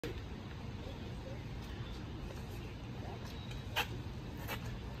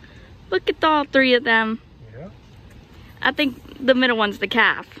Look at all three of them. Yeah. I think the middle one's the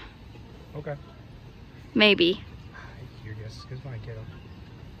calf. Okay. Maybe. Your guess is good, fine, kiddo.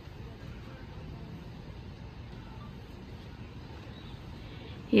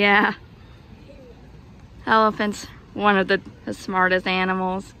 Yeah. Elephants, one of the smartest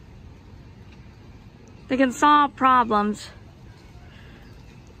animals. They can solve problems,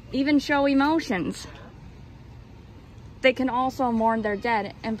 even show emotions. They can also mourn their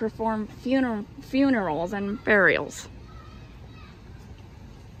dead and perform funerals and burials.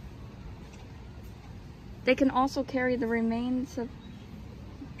 They can also carry the remains of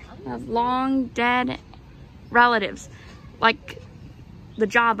long dead relatives, like the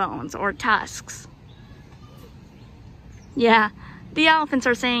jawbones or tusks. Yeah, the elephants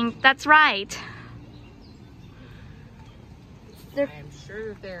are saying, that's right. I'm sure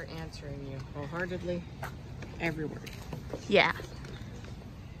that they're answering you wholeheartedly, every word. Yeah.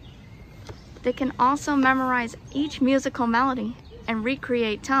 They can also memorize each musical melody and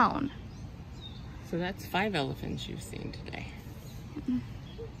recreate tone. So that's 5 elephants you've seen today.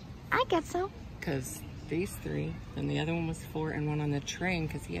 I guess so. Because these 3, then the other one was 4, and one on the train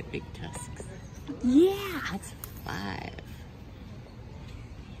because he had big tusks. Yeah. That's 5.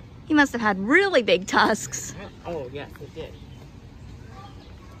 He must have had really big tusks. Oh, yes, it did.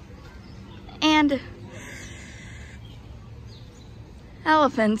 And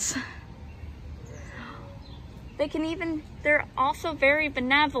elephants, they're also very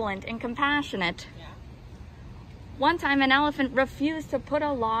benevolent and compassionate. One time an elephant refused to put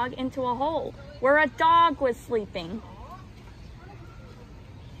a log into a hole where a dog was sleeping.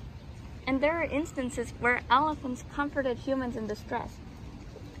 And there are instances where elephants comforted humans in distress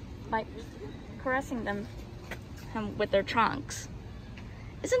by caressing them with their trunks.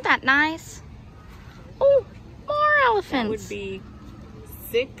 Isn't that nice? Oh, more elephants. That would be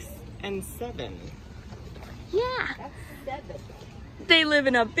 6 and 7. Yeah. That's 7. They live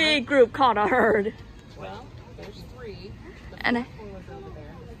in a big group called a herd. Well, there's 3. The And fourth one was over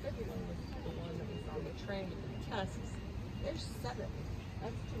there. The 5th one was the one that was on the train with the tusks. There's 7.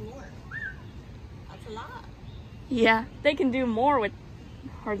 That's 2 more. That's a lot. Yeah, they can do more with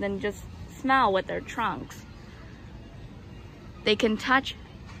her than just smell with their trunks. They can touch,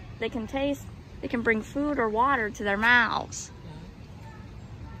 they can taste, they can bring food or water to their mouths.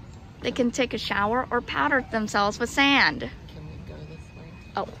 They can take a shower or powder themselves with sand. Can we go this way?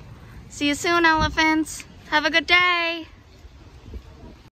 Oh, see you soon, elephants. Have a good day.